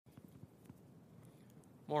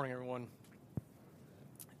Morning, everyone.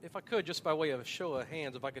 If I could, just by way of a show of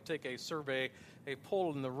hands, if I could take a survey, a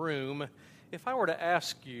poll in the room, if I were to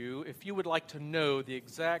ask you if you would like to know the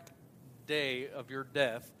exact day of your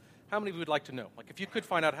death, how many of you would like to know? Like, if you could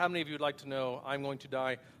find out how many of you would like to know, I'm going to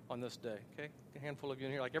die on this day, okay? A handful of you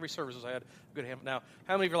in here. Like, every service has had a good handful. Now,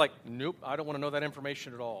 how many of you are like, nope, I don't want to know that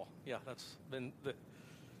information at all? Yeah, that's been the...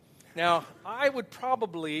 Now, I would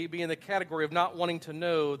probably be in the category of not wanting to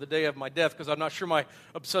know the day of my death because I'm not sure my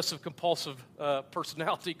obsessive-compulsive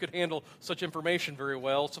personality could handle such information very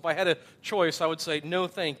well. So if I had a choice, I would say no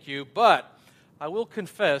thank you. But I will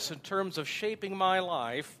confess, in terms of shaping my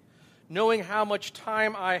life, knowing how much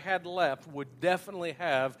time I had left would definitely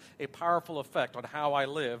have a powerful effect on how I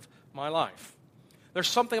live my life. There's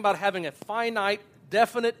something about having a finite,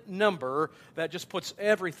 definite number that just puts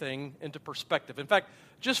everything into perspective. In fact,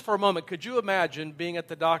 just for a moment, could you imagine being at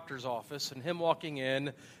the doctor's office and him walking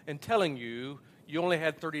in and telling you you only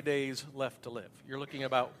had 30 days left to live? You're looking at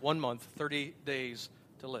about 1 month, 30 days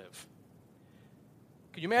to live.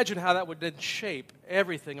 Can you imagine how that would then shape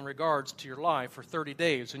everything in regards to your life for 30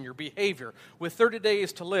 days and your behavior? With 30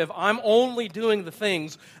 days to live, I'm only doing the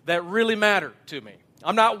things that really matter to me.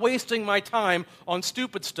 I'm not wasting my time on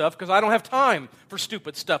stupid stuff because I don't have time for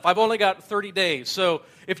stupid stuff. I've only got 30 days. So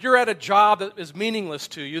if you're at a job that is meaningless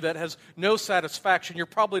to you, that has no satisfaction, you're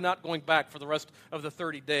probably not going back for the rest of the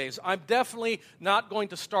 30 days. I'm definitely not going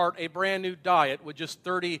to start a brand new diet with just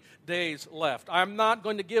 30 days left. I'm not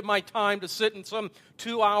going to give my time to sit in some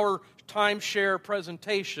 2-hour timeshare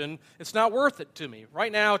presentation. It's not worth it to me.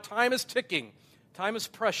 Right now, time is ticking. Time is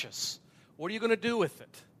precious. What are you going to do with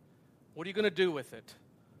it? What are you going to do with it?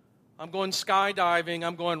 I'm going skydiving.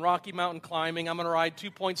 I'm going Rocky Mountain climbing. I'm going to ride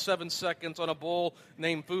 2.7 seconds on a bull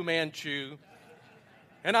named Fu Manchu.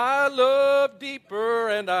 And I loved deeper,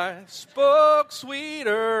 and I spoke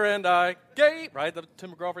sweeter, and I gave... Right, the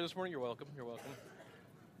Tim McGraw for this morning? You're welcome. You're welcome.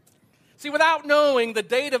 See, without knowing the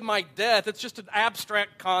date of my death, it's just an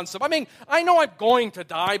abstract concept. I mean, I know I'm going to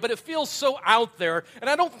die, but it feels so out there, and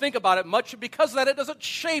I don't think about it much. Because of that, it doesn't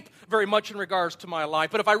shape very much in regards to my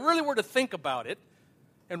life. But if I really were to think about it,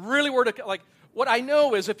 and really were to, like, what I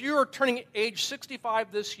know is if you're turning age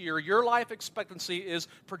 65 this year, your life expectancy is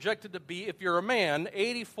projected to be, if you're a man,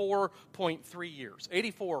 84.3 years.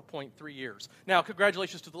 84.3 years. Now,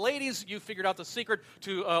 congratulations to the ladies. You figured out the secret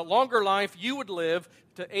to a longer life. You would live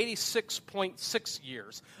to 86.6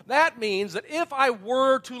 years. That means that if I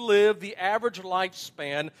were to live the average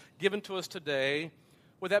lifespan given to us today,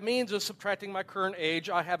 what that means is, subtracting my current age,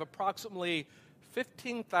 I have approximately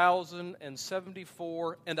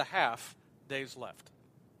 15,074 and a half days left.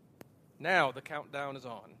 Now the countdown is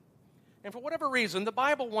on. And for whatever reason, the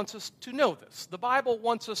Bible wants us to know this. The Bible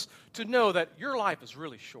wants us to know that your life is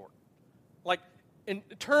really short. Like, in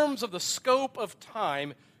terms of the scope of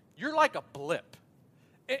time, you're like a blip.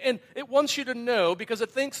 And it wants you to know, because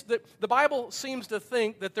it thinks that the Bible seems to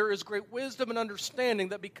think that there is great wisdom and understanding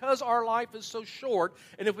that because our life is so short,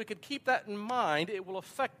 and if we could keep that in mind, it will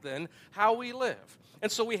affect then how we live. And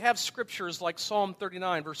so we have scriptures like Psalm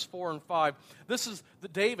 39, verse 4 and 5. This is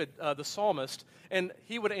David, the psalmist, and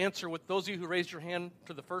he would answer with those of you who raised your hand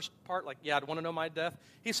to the first part, like, yeah, I'd want to know my death.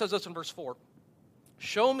 He says this in verse 4,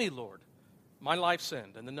 "Show me, Lord, my life's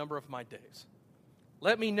end and the number of my days.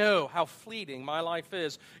 Let me know how fleeting my life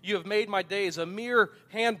is. You have made my days a mere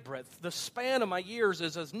handbreadth. The span of my years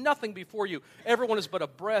is as nothing before you. Everyone is but a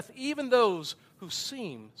breath, even those who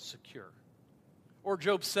seem secure." Or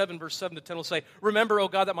Job 7, verse 7 to 10 will say, "Remember, O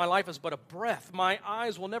God, that my life is but a breath. My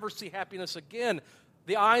eyes will never see happiness again.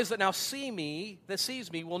 The eyes that now see me, that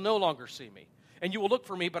sees me, will no longer see me. And you will look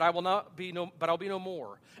for me, but I'll be no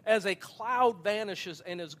more. As a cloud vanishes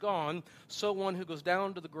and is gone, so one who goes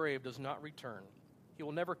down to the grave does not return. He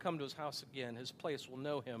will never come to his house again. His place will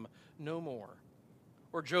know him no more."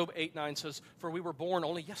 Or Job 8:9 says, "For we were born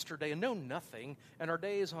only yesterday and know nothing, and our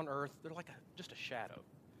days on earth, they're like just a shadow."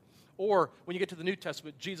 Or when you get to the New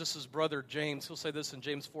Testament, Jesus' brother James, he'll say this in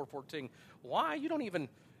James 4:14, "Why? You don't even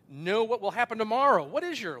know what will happen tomorrow. What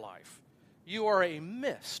is your life? You are a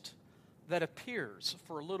mist that appears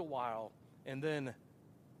for a little while and then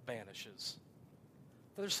vanishes."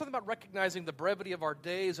 There's something about recognizing the brevity of our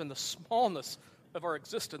days and the smallness of our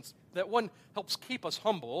existence that, one, helps keep us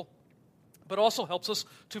humble, but also helps us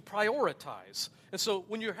to prioritize. And so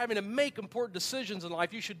when you're having to make important decisions in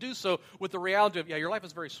life, you should do so with the reality of, yeah, your life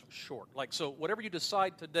is very short. Like, so whatever you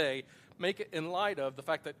decide today, make it in light of the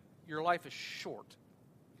fact that your life is short.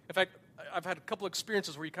 In fact, I've had a couple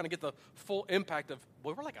experiences where you kind of get the full impact of,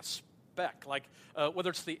 well, we're like a speck. Like whether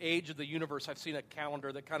it's the age of the universe, I've seen a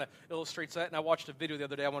calendar that kind of illustrates that. And I watched a video the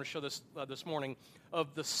other day, I want to show this this morning,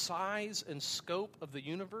 of the size and scope of the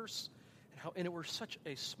universe. And we're such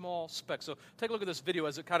a small speck. So take a look at this video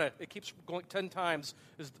as it keeps going 10 times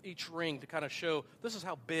as each ring to kind of show this is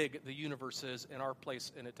how big the universe is in our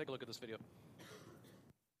place in it. Take a look at this video.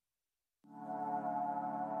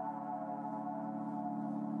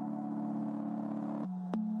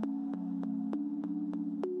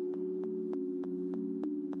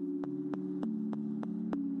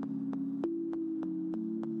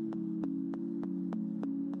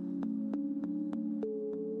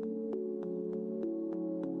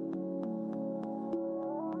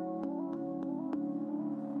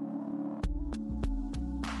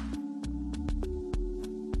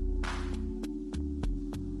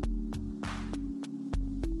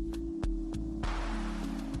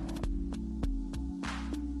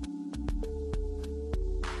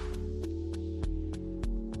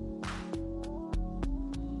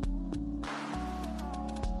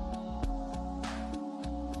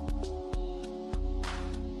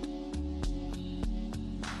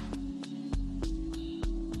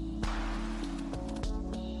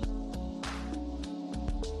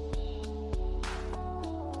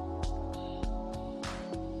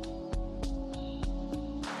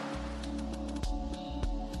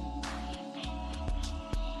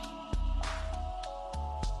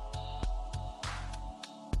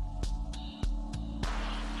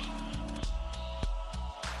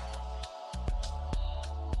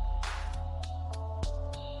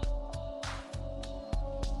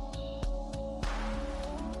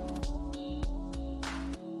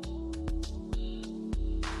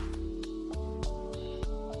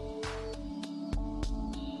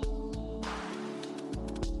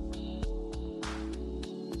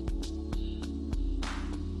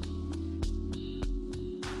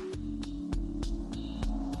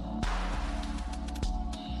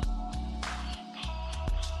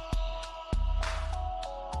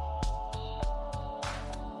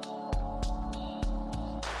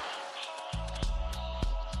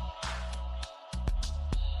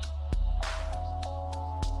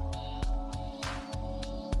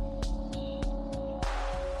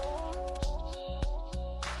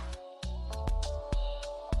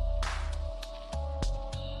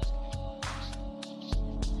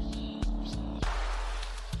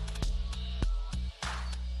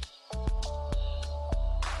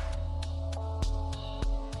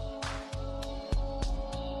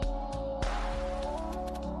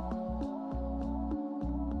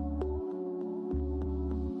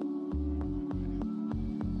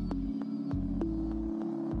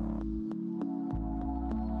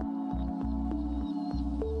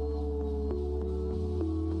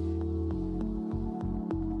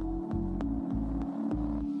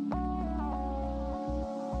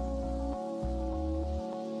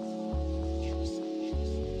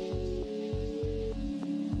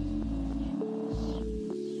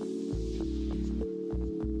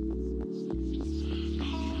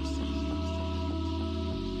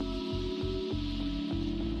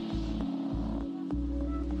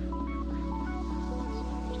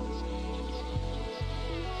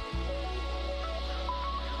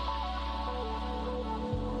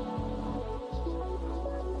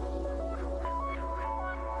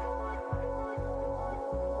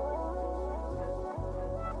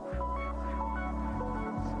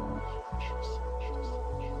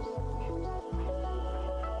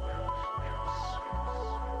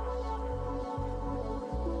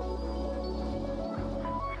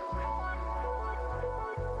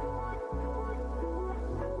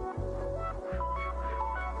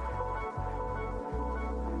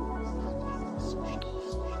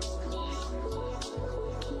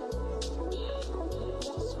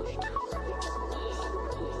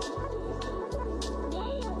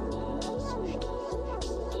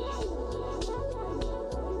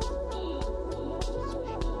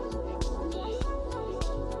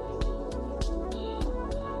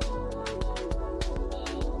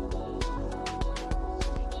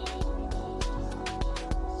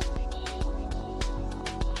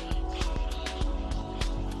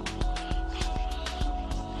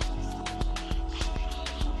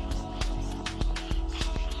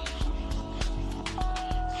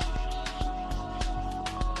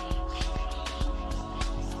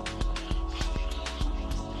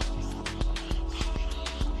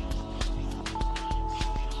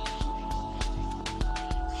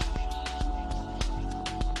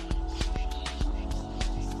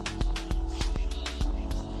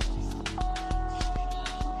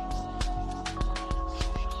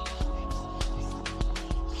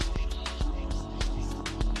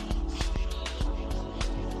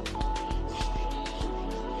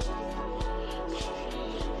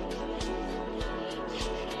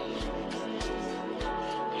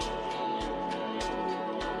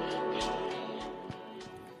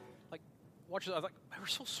 watched it, I was like, we're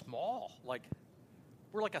so small. Like,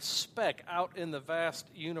 we're like a speck out in the vast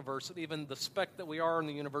universe, and even the speck that we are in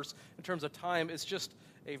the universe in terms of time is just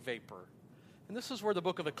a vapor. And this is where the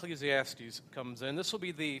book of Ecclesiastes comes in. This will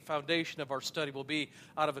be the foundation of our study, will be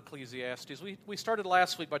out of Ecclesiastes. We started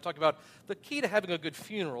last week by talking about the key to having a good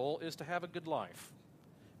funeral is to have a good life.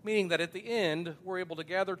 Meaning that at the end, we're able to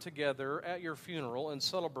gather together at your funeral and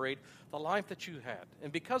celebrate the life that you had.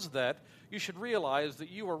 And because of that, you should realize that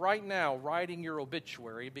you are right now writing your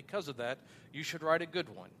obituary. Because of that, you should write a good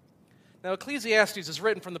one. Now, Ecclesiastes is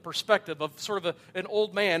written from the perspective of sort of an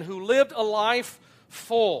old man who lived a life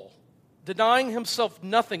full, denying himself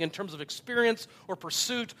nothing in terms of experience or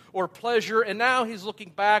pursuit or pleasure. And now he's looking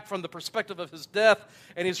back from the perspective of his death,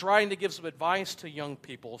 and he's writing to give some advice to young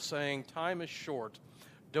people, saying, time is short.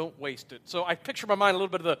 Don't waste it. So I picture in my mind a little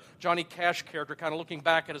bit of the Johnny Cash character kind of looking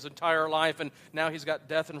back at his entire life, and now he's got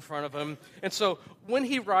death in front of him. And so when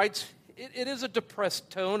he writes, it is a depressed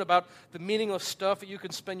tone about the meaningless stuff that you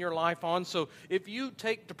can spend your life on. So if you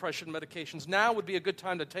take depression medications, now would be a good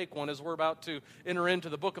time to take one as we're about to enter into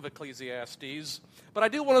the book of Ecclesiastes. But I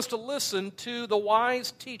do want us to listen to the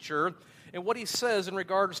wise teacher and what he says in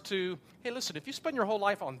regards to, hey, listen, if you spend your whole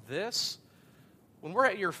life on this, when we're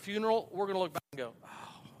at your funeral, we're going to look back and go,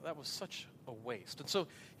 that was such a waste. And so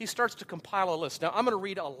he starts to compile a list. Now, I'm going to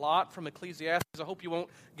read a lot from Ecclesiastes. I hope you won't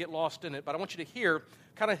get lost in it, but I want you to hear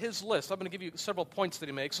kind of his list. I'm going to give you several points that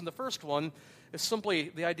he makes. And the first one is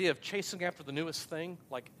simply the idea of chasing after the newest thing.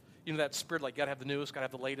 Like, you know, that spirit, like, got to have the newest, got to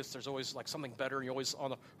have the latest. There's always, like, something better, and you're always on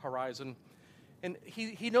the horizon. And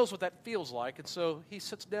he knows what that feels like. And so he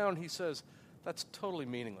sits down and he says, that's totally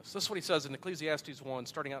meaningless. This is what he says in Ecclesiastes 1,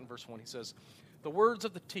 starting out in verse 1. He says, the words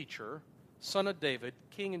of the teacher, son of David,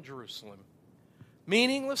 king in Jerusalem.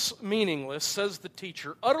 Meaningless, meaningless, says the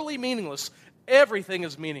teacher. Utterly meaningless. Everything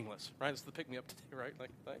is meaningless. Right? It's the pick-me-up today, right? Like,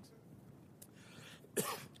 thanks.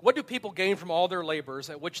 What do people gain from all their labors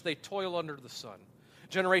at which they toil under the sun?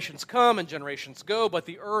 Generations come and generations go, but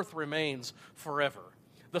the earth remains forever.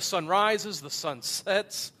 The sun rises, the sun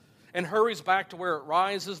sets, and hurries back to where it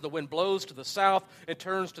rises. The wind blows to the south, it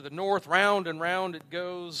turns to the north. Round and round it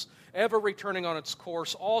goes, ever returning on its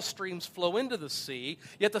course. All streams flow into the sea,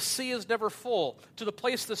 yet the sea is never full. To the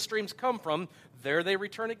place the streams come from, there they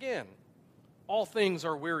return again. All things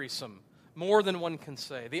are wearisome, more than one can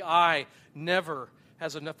say. The eye never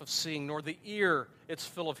has enough of seeing, nor the ear its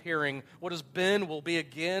fill of hearing. What has been will be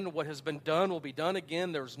again. What has been done will be done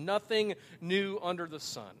again. There's nothing new under the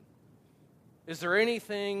sun. Is there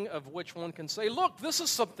anything of which one can say, look, this is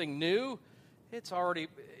something new?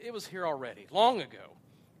 It was here already, long ago.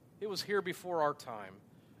 It was here before our time.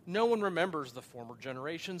 No one remembers the former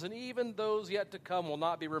generations, and even those yet to come will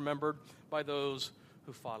not be remembered by those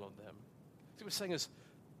who followed them. What he was saying is,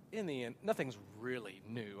 in the end, nothing's really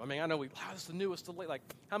new. I mean, I know it's the newest, like,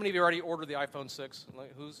 how many of you already ordered the iPhone 6?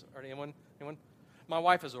 Like, anyone? My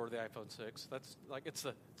wife has ordered the iPhone 6. That's like, it's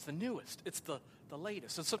the newest. It's the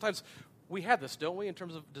latest. And sometimes we have this, don't we, in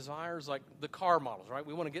terms of desires, like the car models, right?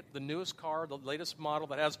 We want to get the newest car, the latest model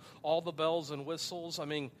that has all the bells and whistles. I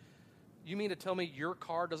mean, you mean to tell me your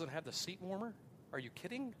car doesn't have the seat warmer? Are you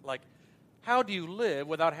kidding? Like, how do you live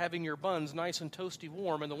without having your buns nice and toasty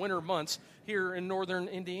warm in the winter months here in northern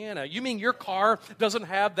Indiana? You mean your car doesn't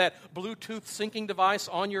have that Bluetooth syncing device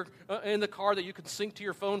on your in the car that you can sync to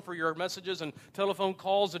your phone for your messages and telephone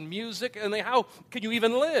calls and music? And how can you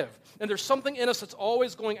even live? And there's something in us that's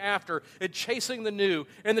always going after and chasing the new.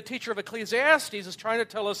 And the teacher of Ecclesiastes is trying to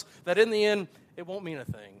tell us that in the end, it won't mean a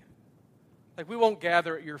thing. Like, we won't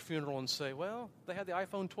gather at your funeral and say, well, they had the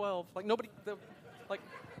iPhone 12. Like, nobody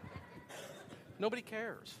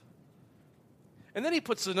cares. And then he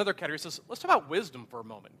puts another category. He says, let's talk about wisdom for a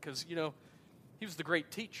moment. Because, he was the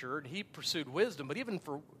great teacher, and he pursued wisdom. But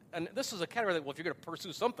and this is a category that, well, if you're going to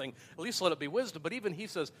pursue something, at least let it be wisdom. But even he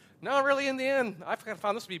says, no, really, in the end, I've kind of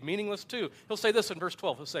found this to be meaningless too. He'll say this in verse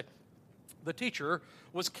 12. He'll say, the teacher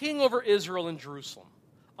was king over Israel and Jerusalem.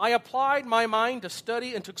 I applied my mind to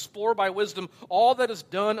study and to explore by wisdom all that is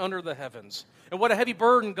done under the heavens. And what a heavy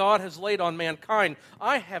burden God has laid on mankind.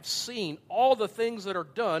 I have seen all the things that are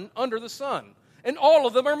done under the sun, and all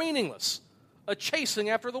of them are meaningless, a chasing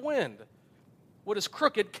after the wind. What is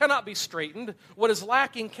crooked cannot be straightened. What is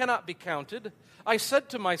lacking cannot be counted. I said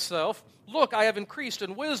to myself, look, I have increased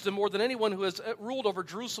in wisdom more than anyone who has ruled over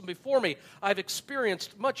Jerusalem before me. I have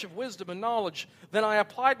experienced much of wisdom and knowledge. Then I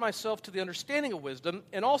applied myself to the understanding of wisdom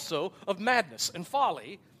and also of madness and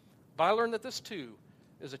folly. But I learned that this too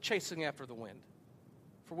is a chasing after the wind.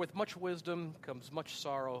 For with much wisdom comes much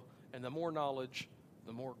sorrow, and the more knowledge,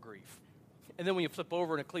 the more grief. And then when you flip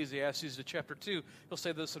over in Ecclesiastes to chapter 2, he'll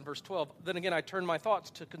say this in verse 12. Then again, I turned my thoughts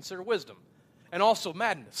to consider wisdom. and also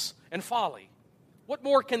madness and folly. What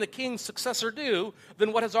more can the king's successor do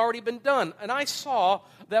than what has already been done? And I saw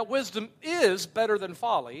that wisdom is better than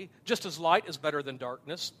folly, just as light is better than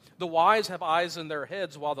darkness. The wise have eyes in their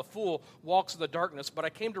heads while the fool walks in the darkness. But I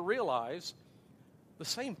came to realize the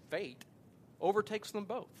same fate overtakes them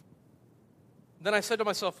both. Then I said to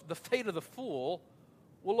myself, the fate of the fool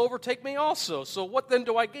will overtake me also. So what then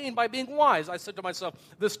do I gain by being wise? I said to myself,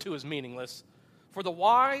 this too is meaningless. For the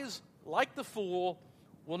wise, like the fool,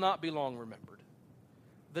 will not be long remembered.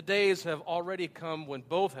 The days have already come when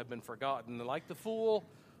both have been forgotten. And like the fool,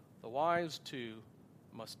 the wise too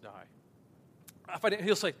must die.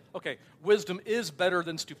 He'll say, okay, wisdom is better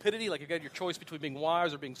than stupidity. Like you got your choice between being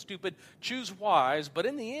wise or being stupid. Choose wise. But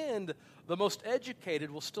in the end, the most educated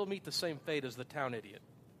will still meet the same fate as the town idiot.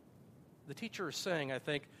 The teacher is saying, I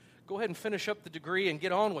think, go ahead and finish up the degree and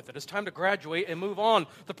get on with it. It's time to graduate and move on.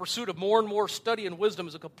 The pursuit of more and more study and wisdom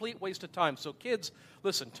is a complete waste of time. So kids,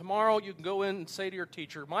 listen, tomorrow you can go in and say to your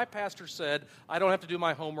teacher, my pastor said I don't have to do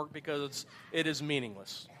my homework because it is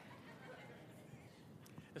meaningless.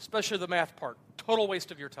 Especially the math part. Total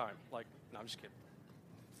waste of your time. Like, no, I'm just kidding.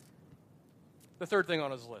 The third thing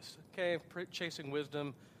on his list, okay, chasing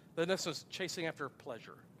wisdom. The next is chasing after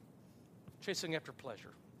pleasure. Chasing after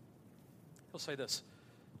pleasure. He'll say this.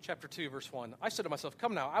 Chapter 2, verse 1. I said to myself,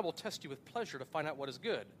 come now, I will test you with pleasure to find out what is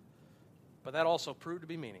good. But that also proved to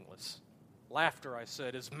be meaningless. Laughter, I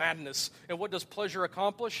said, is madness. And what does pleasure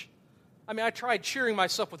accomplish? I mean, I tried cheering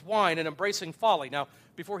myself with wine and embracing folly. Now,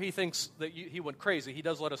 before he thinks that he went crazy, he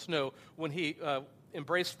does let us know when he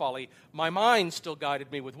embraced folly, my mind still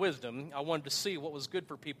guided me with wisdom. I wanted to see what was good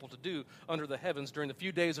for people to do under the heavens during the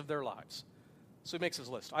few days of their lives. So he makes his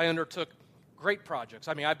list. I undertook great projects.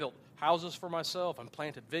 I mean, I built houses for myself and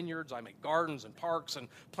planted vineyards. I made gardens and parks and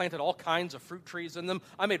planted all kinds of fruit trees in them.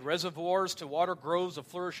 I made reservoirs to water groves of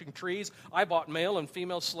flourishing trees. I bought male and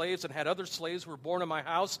female slaves and had other slaves who were born in my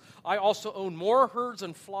house. I also owned more herds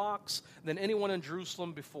and flocks than anyone in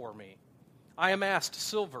Jerusalem before me. I amassed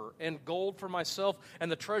silver and gold for myself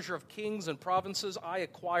and the treasure of kings and provinces. I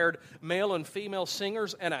acquired male and female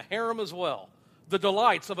singers and a harem as well, the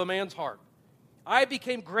delights of a man's heart. I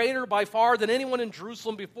became greater by far than anyone in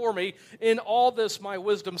Jerusalem before me. In all this, my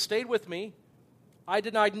wisdom stayed with me. I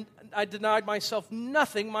denied myself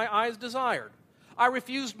nothing my eyes desired. I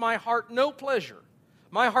refused my heart no pleasure.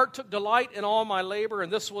 My heart took delight in all my labor,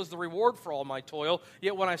 and this was the reward for all my toil.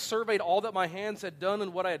 Yet when I surveyed all that my hands had done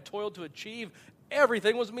and what I had toiled to achieve,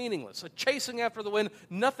 everything was meaningless. A chasing after the wind,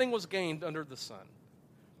 nothing was gained under the sun.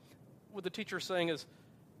 What the teacher is saying is,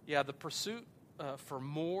 yeah, the pursuit for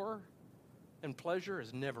more and pleasure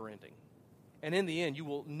is never ending. And in the end, you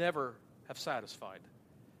will never have satisfied.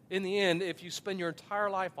 In the end, if you spend your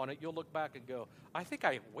entire life on it, you'll look back and go, I think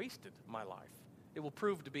I wasted my life. It will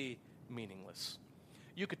prove to be meaningless.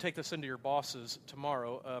 You could take this into your bosses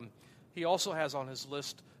tomorrow. He also has on his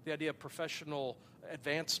list the idea of professional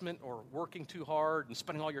advancement or working too hard and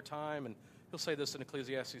spending all your time. And he'll say this in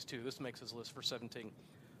Ecclesiastes 2. This makes his list for 17.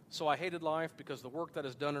 So I hated life because the work that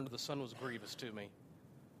is done under the sun was grievous to me.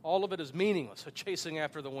 All of it is meaningless, a chasing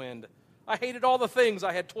after the wind. I hated all the things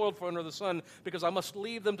I had toiled for under the sun because I must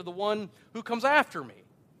leave them to the one who comes after me.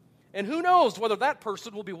 And who knows whether that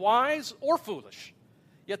person will be wise or foolish.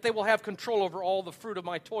 Yet they will have control over all the fruit of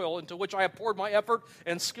my toil into which I have poured my effort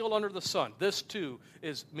and skill under the sun. This too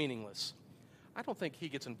is meaningless. I don't think he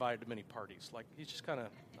gets invited to many parties. Like, he's just kind of,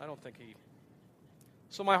 I don't think he...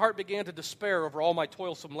 So my heart began to despair over all my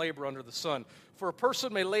toilsome labor under the sun. For a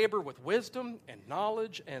person may labor with wisdom and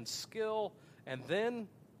knowledge and skill, and then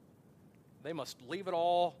they must leave it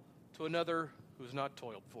all to another who's not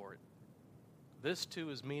toiled for it. This too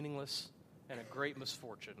is meaningless and a great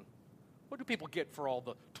misfortune. What do people get for all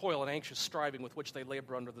the toil and anxious striving with which they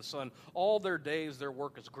labor under the sun? All their days, their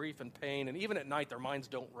work is grief and pain, and even at night, their minds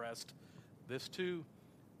don't rest. This too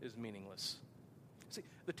is meaningless. See,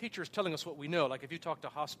 the teacher is telling us what we know. Like if you talk to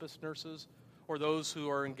hospice nurses or those who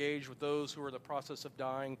are engaged with those who are in the process of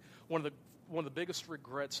dying, one of the biggest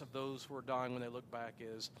regrets of those who are dying when they look back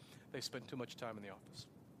is they spend too much time in the office.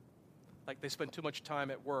 Like they spend too much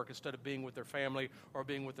time at work instead of being with their family or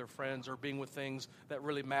being with their friends or being with things that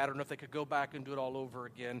really matter. And if they could go back and do it all over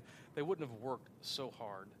again, they wouldn't have worked so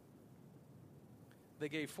hard. They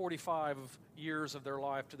gave 45 years of their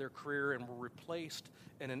life to their career and were replaced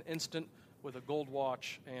in an instant with a gold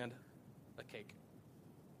watch and a cake.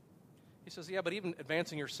 He says, yeah, but even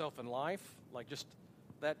advancing yourself in life, like just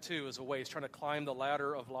that too is a waste, trying to climb the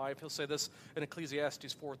ladder of life. He'll say this in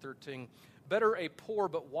Ecclesiastes 4:13. Better a poor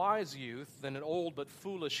but wise youth than an old but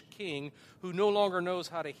foolish king who no longer knows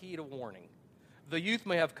how to heed a warning. the youth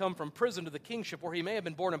may have come from prison to the kingship, or he may have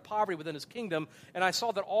been born in poverty within his kingdom. And I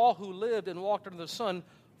saw that all who lived and walked under the sun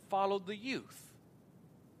followed the youth,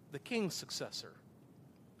 the king's successor.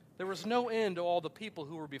 There was no end to all the people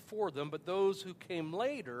who were before them, but those who came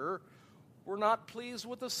later were not pleased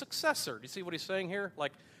with the successor. Do you see what he's saying here?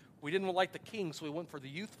 Like, we didn't like the king, so we went for the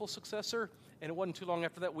youthful successor, and it wasn't too long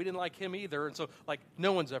after that we didn't like him either, and so, like,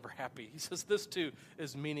 no one's ever happy. He says this, too,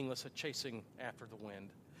 is meaningless, a chasing after the wind.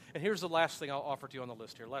 And here's the last thing I'll offer to you on the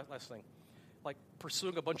list here. Last thing. Like,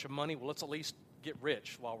 pursuing a bunch of money, well, let's at least get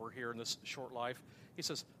rich while we're here in this short life. He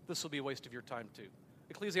says, this will be a waste of your time, too.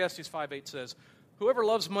 Ecclesiastes 5:8 says, whoever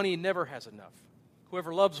loves money never has enough.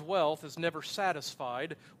 Whoever loves wealth is never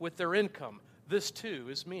satisfied with their income. This, too,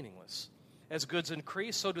 is meaningless. As goods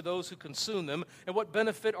increase, so do those who consume them. And what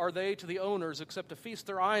benefit are they to the owners except to feast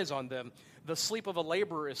their eyes on them? The sleep of a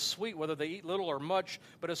laborer is sweet, whether they eat little or much.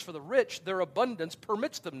 But as for the rich, their abundance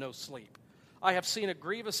permits them no sleep. I have seen a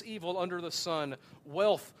grievous evil under the sun,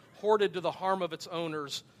 wealth hoarded to the harm of its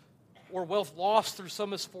owners, or wealth lost through some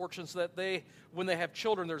misfortunes that when they have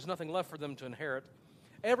children, there's nothing left for them to inherit.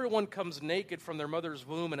 Everyone comes naked from their mother's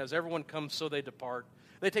womb, and as everyone comes, so they depart.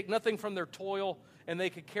 They take nothing from their toil, and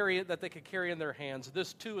they could carry in their hands.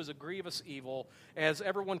 This too is a grievous evil. As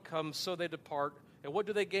everyone comes, so they depart. And what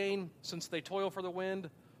do they gain since they toil for the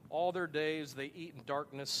wind? All their days they eat in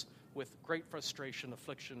darkness with great frustration,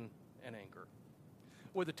 affliction, and anger.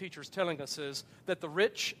 What the teacher's telling us is that the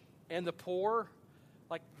rich and the poor,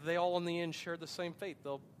 like they all in the end share the same fate.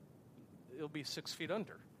 It'll be 6 feet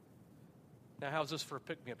under. Now, how's this for a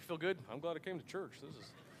pick-me-up? Feel good? I'm glad I came to church.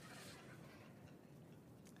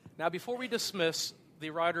 Now, before we dismiss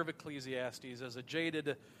the writer of Ecclesiastes as a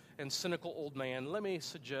jaded and cynical old man, let me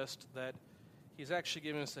suggest that he's actually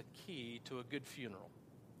giving us a key to a good funeral.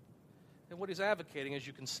 And what he's advocating, as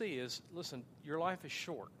you can see, is, listen, your life is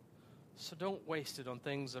short, so don't waste it on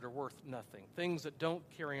things that are worth nothing, things that don't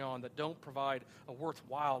carry on, that don't provide a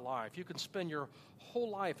worthwhile life. You can spend your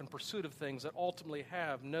whole life in pursuit of things that ultimately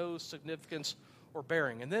have no significance or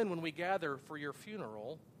bearing. And then when we gather for your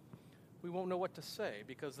funeral, we won't know what to say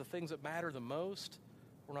because the things that matter the most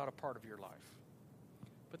were not a part of your life.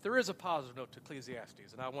 But there is a positive note to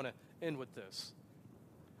Ecclesiastes, and I want to end with this.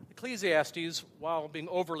 Ecclesiastes, while being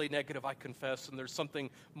overly negative, I confess, and there's something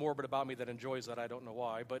morbid about me that enjoys that, I don't know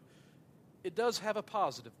why, but it does have a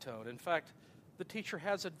positive tone. In fact, the teacher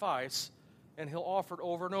has advice, and he'll offer it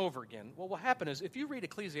over and over again. What will happen is, if you read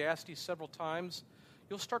Ecclesiastes several times,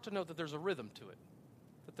 you'll start to know that there's a rhythm to it,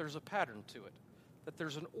 that there's a pattern to it, that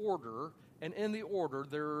there's an order, and in the order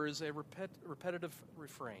there is a repetitive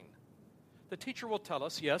refrain. The teacher will tell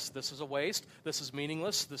us, yes, this is a waste, this is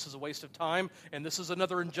meaningless, this is a waste of time, and this is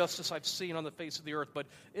another injustice I've seen on the face of the earth. But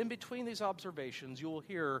in between these observations, you will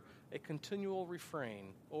hear a continual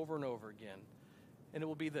refrain over and over again. And it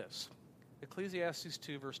will be this, Ecclesiastes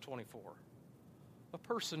 2, verse 24. A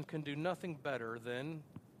person can do nothing better than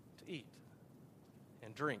to eat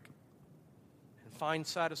and drink and find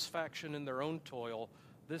satisfaction in their own toil.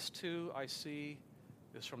 This too, I see,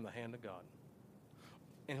 is from the hand of God.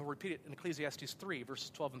 And he'll repeat it in Ecclesiastes 3, verses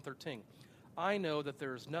 12 and 13. I know that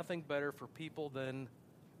there is nothing better for people than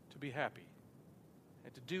to be happy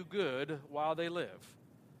and to do good while they live,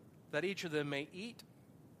 that each of them may eat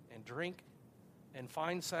and drink and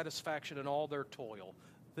find satisfaction in all their toil.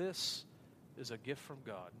 This is a gift from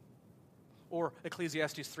God. Or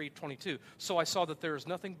Ecclesiastes 3:22. So I saw that there is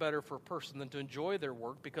nothing better for a person than to enjoy their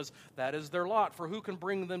work, because that is their lot. For who can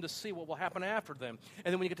bring them to see what will happen after them?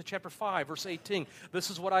 And then when you get to chapter 5, verse 18, this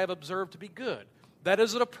is what I have observed to be good. That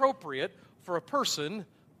is it appropriate for a person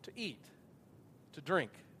to eat, to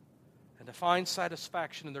drink, and to find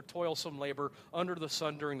satisfaction in their toilsome labor under the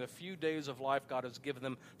sun during the few days of life God has given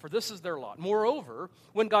them, for this is their lot. Moreover,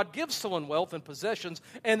 when God gives someone wealth and possessions,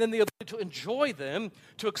 and then the ability to enjoy them,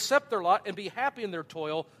 to accept their lot and be happy in their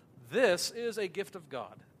toil, this is a gift of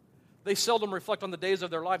God. They seldom reflect on the days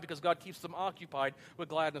of their life because God keeps them occupied with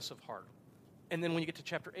gladness of heart. And then when you get to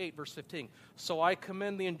chapter 8, verse 15, so I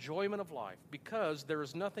commend the enjoyment of life, because there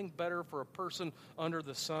is nothing better for a person under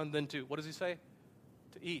the sun than to, what does he say?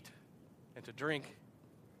 To eat and to drink,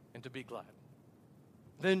 and to be glad.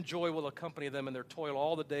 Then joy will accompany them in their toil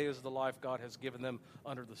all the days of the life God has given them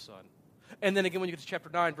under the sun. And then again, when you get to chapter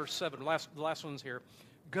 9, verse 7, the last one's here.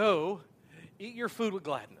 Go, eat your food with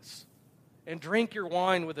gladness, and drink your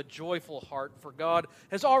wine with a joyful heart, for God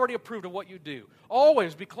has already approved of what you do.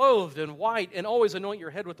 Always be clothed in white, and always anoint your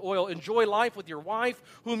head with oil. Enjoy life with your wife,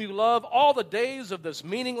 whom you love, all the days of this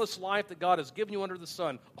meaningless life that God has given you under the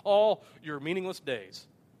sun, all your meaningless days.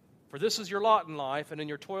 For this is your lot in life, and in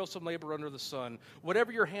your toilsome labor under the sun.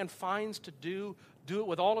 Whatever your hand finds to do, do it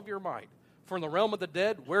with all of your might. For in the realm of the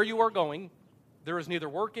dead, where you are going, there is neither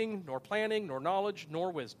working, nor planning, nor knowledge,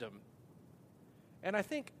 nor wisdom. And I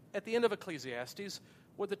think at the end of Ecclesiastes,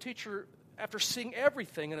 what the teacher, after seeing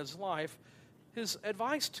everything in his life, his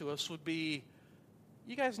advice to us would be,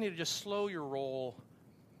 you guys need to just slow your roll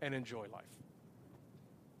and enjoy life.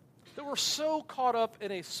 That we're so caught up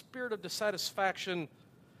in a spirit of dissatisfaction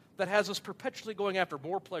that has us perpetually going after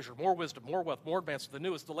more pleasure, more wisdom, more wealth, more advancement, the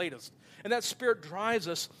newest, the latest. And that spirit drives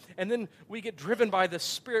us, and then we get driven by this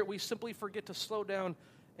spirit. We simply forget to slow down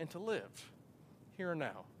and to live here and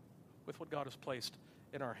now with what God has placed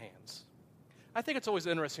in our hands. I think it's always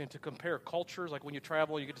interesting to compare cultures. Like when you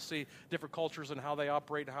travel, you get to see different cultures and how they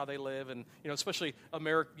operate and how they live, and especially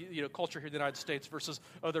culture here in the United States versus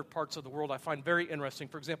other parts of the world. I find very interesting.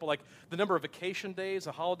 For example, like the number of vacation days,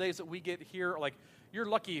 the holidays that we get here. Like you're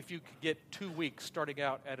lucky if you could get 2 weeks starting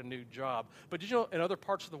out at a new job. But did you know in other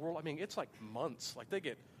parts of the world, it's like months. Like they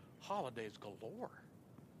get holidays galore.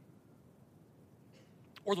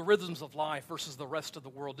 Or the rhythms of life versus the rest of the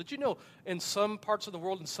world. Did you know in some parts of the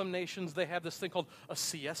world, in some nations, they have this thing called a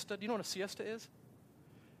siesta? Do you know what a siesta is?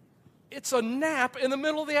 It's a nap in the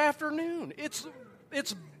middle of the afternoon. It's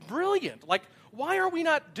brilliant. Like, why are we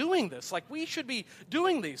not doing this? Like, we should be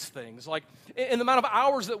doing these things. Like, in the amount of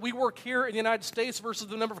hours that we work here in the United States versus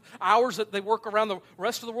the number of hours that they work around the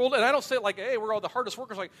rest of the world. And I don't say it like, hey, we're all the hardest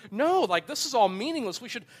workers. Like, no, like, this is all meaningless. We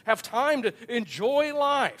should have time to enjoy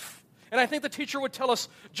life. And I think the teacher would tell us,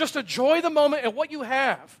 just enjoy the moment and what you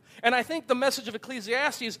have. And I think the message of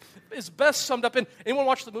Ecclesiastes is best summed up in, anyone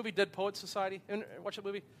watch the movie Dead Poets Society? Anyone watch the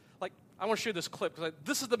movie? Like, I want to share this clip, because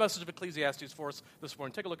this is the message of Ecclesiastes for us this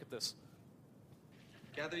morning. Take a look at this.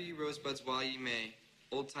 Gather ye rosebuds while ye may,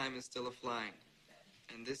 old time is still a-flying.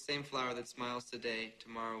 And this same flower that smiles today,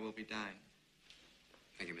 tomorrow will be dying.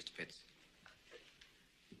 Thank you, Mr. Pitts.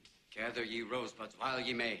 Gather ye rosebuds while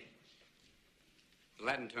ye may. The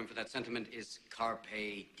Latin term for that sentiment is carpe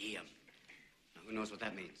diem. Now, who knows what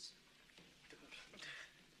that means?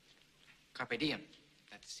 Carpe diem.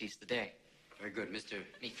 That to seize the day. Very good, Mr.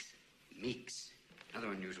 Meeks. Meeks.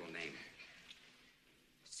 Another unusual name.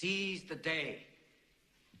 Seize the day.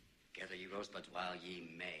 Gather ye rosebuds while ye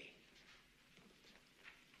may.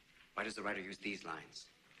 Why does the writer use these lines?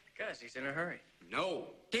 Because he's in a hurry. No.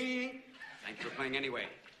 Ding! Thank you for playing anyway.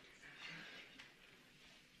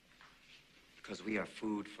 Because we are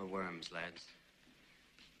food for worms, lads.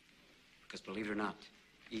 Because believe it or not,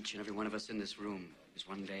 each and every one of us in this room is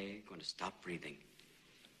one day going to stop breathing,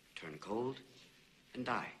 turn cold, and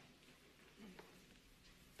die.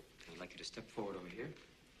 I'd like you to step forward over here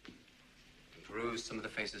and peruse some of the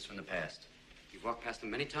faces from the past. You've walked past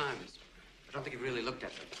them many times, but I don't think you've really looked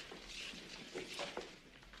at them.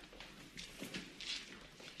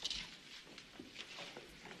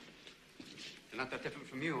 They're not that different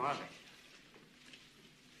from you, are they?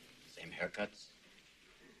 Same haircuts,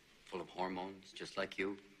 full of hormones, just like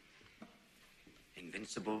you.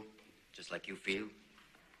 Invincible, just like you feel.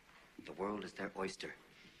 The world is their oyster.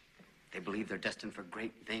 They believe they're destined for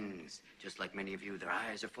great things, just like many of you. Their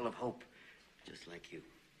eyes are full of hope, just like you.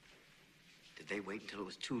 Did they wait until it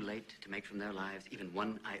was too late to make from their lives even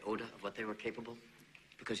one iota of what they were capable?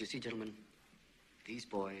 Because you see, gentlemen, these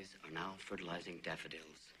boys are now fertilizing daffodils.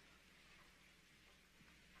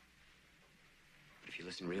 But if you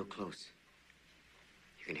listen real close,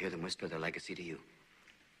 you can hear them whisper their legacy to you.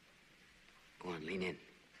 Go on, lean in.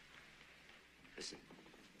 Listen.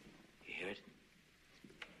 You hear it?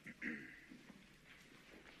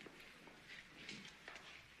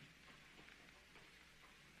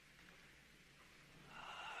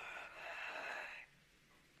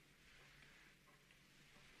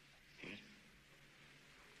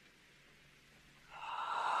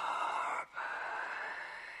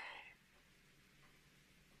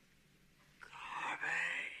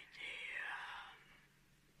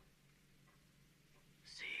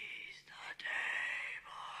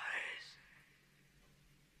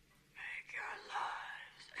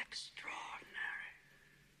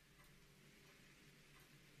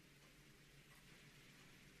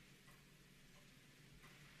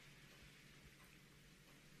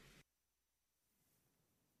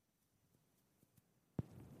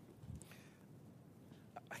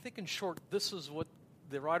 I think in short, this is what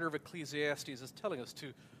the writer of Ecclesiastes is telling us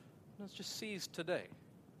to. Let's just seize today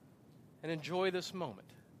and enjoy this moment.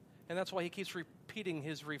 And that's why he keeps repeating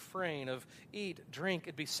his refrain of eat, drink,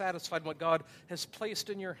 and be satisfied in what God has placed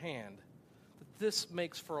in your hand. That this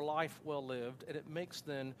makes for a life well lived, and it makes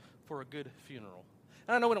then for a good funeral.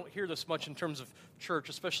 And I know we don't hear this much in terms of church,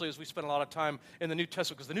 especially as we spend a lot of time in the New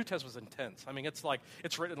Testament, because the New Testament is intense. I mean, it's like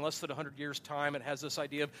it's written in less than 100 years' time. It has this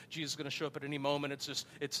idea of Jesus going to show up at any moment.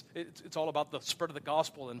 It's all about the spread of the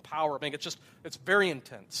gospel and power. I mean, it's very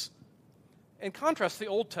intense. In contrast, the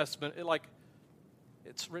Old Testament,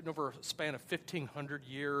 it's written over a span of 1,500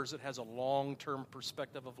 years. It has a long-term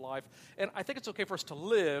perspective of life. And I think it's okay for us to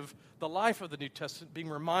live the life of the New Testament, being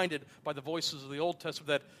reminded by the voices of the Old Testament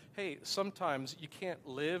that, hey, sometimes you can't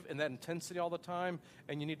live in that intensity all the time,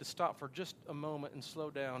 and you need to stop for just a moment and slow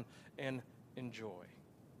down and enjoy.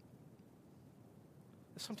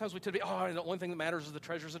 Sometimes we tend to be, the only thing that matters is the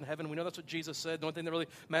treasures in heaven. We know that's what Jesus said. The only thing that really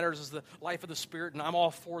matters is the life of the Spirit, and I'm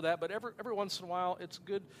all for that. But every once in a while, it's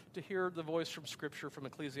good to hear the voice from Scripture, from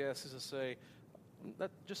Ecclesiastes, to say,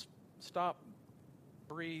 just stop,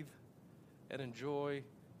 breathe, and enjoy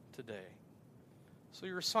today. So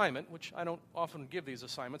your assignment, which I don't often give these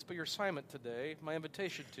assignments, but your assignment today, my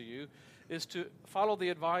invitation to you, is to follow the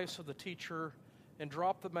advice of the teacher and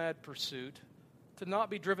drop the mad pursuit, to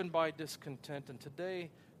not be driven by discontent, and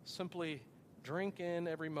today simply drink in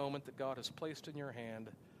every moment that God has placed in your hand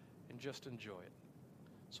and just enjoy it.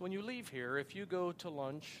 So when you leave here, if you go to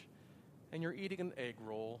lunch and you're eating an egg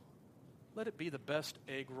roll, let it be the best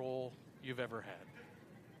egg roll you've ever had.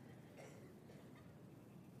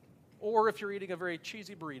 Or if you're eating a very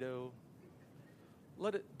cheesy burrito,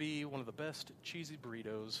 let it be one of the best cheesy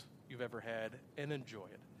burritos you've ever had, and enjoy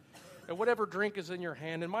it. And whatever drink is in your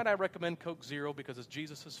hand, and might I recommend Coke Zero because it's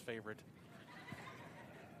Jesus' favorite,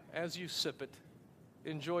 as you sip it,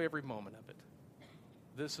 enjoy every moment of it.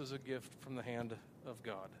 This is a gift from the hand of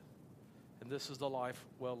God. And this is the life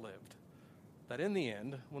well lived. That in the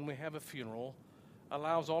end, when we have a funeral,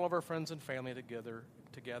 allows all of our friends and family to gather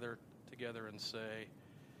together and say,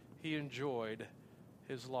 he enjoyed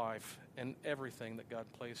his life and everything that God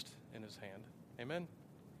placed in his hand. Amen?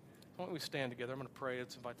 Why don't we stand together? I'm going to pray.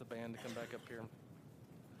 Let's invite the band to come back up here.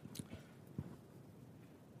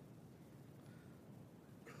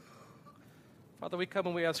 Father, we come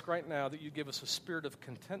and we ask right now that you give us a spirit of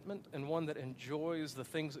contentment and one that enjoys the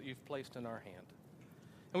things that you've placed in our hand.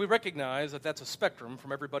 And we recognize that that's a spectrum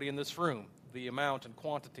from everybody in this room, the amount and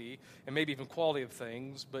quantity and maybe even quality of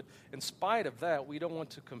things. But in spite of that, we don't want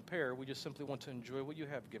to compare. We just simply want to enjoy what you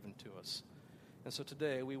have given to us. And so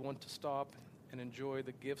today we want to stop and enjoy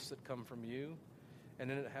the gifts that come from you, and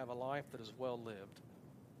in it have a life that is well lived.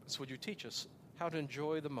 So would you teach us how to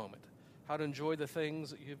enjoy the moment, how to enjoy the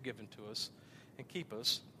things that you have given to us, and keep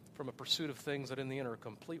us from a pursuit of things that in the end are a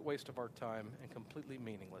complete waste of our time and completely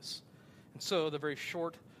meaningless. And so the very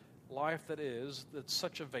short life that's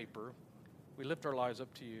such a vapor, we lift our lives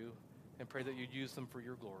up to you and pray that you'd use them for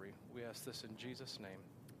your glory. We ask this in Jesus' name.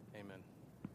 Amen.